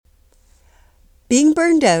Being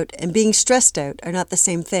burned out and being stressed out are not the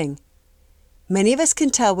same thing. Many of us can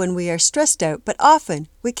tell when we are stressed out, but often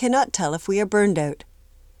we cannot tell if we are burned out.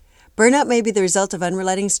 Burnout may be the result of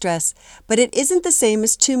unrelenting stress, but it isn't the same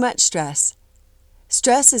as too much stress.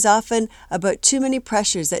 Stress is often about too many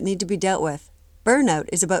pressures that need to be dealt with. Burnout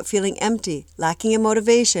is about feeling empty, lacking in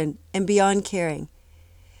motivation, and beyond caring.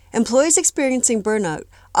 Employees experiencing burnout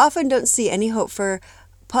often don't see any hope for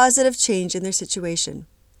positive change in their situation.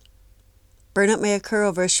 Burnout may occur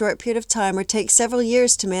over a short period of time or take several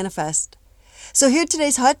years to manifest. So here are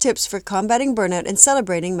today's hot tips for combating burnout and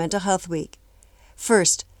celebrating Mental Health Week.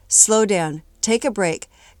 First, slow down, take a break,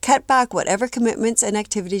 cut back whatever commitments and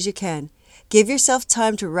activities you can. Give yourself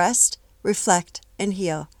time to rest, reflect, and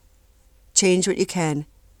heal. Change what you can.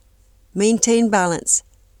 Maintain balance.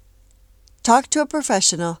 Talk to a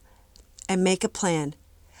professional and make a plan.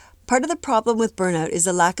 Part of the problem with burnout is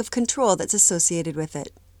the lack of control that's associated with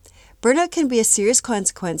it. Burnout can be a serious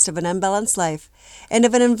consequence of an unbalanced life and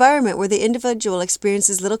of an environment where the individual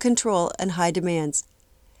experiences little control and high demands.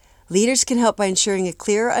 Leaders can help by ensuring a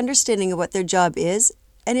clearer understanding of what their job is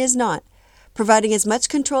and is not, providing as much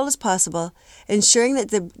control as possible, ensuring that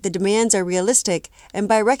the demands are realistic, and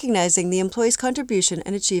by recognizing the employee's contribution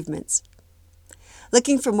and achievements.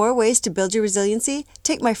 Looking for more ways to build your resiliency?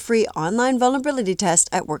 Take my free online vulnerability test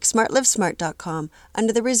at WorkSmartLivesmart.com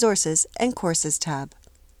under the Resources and Courses tab.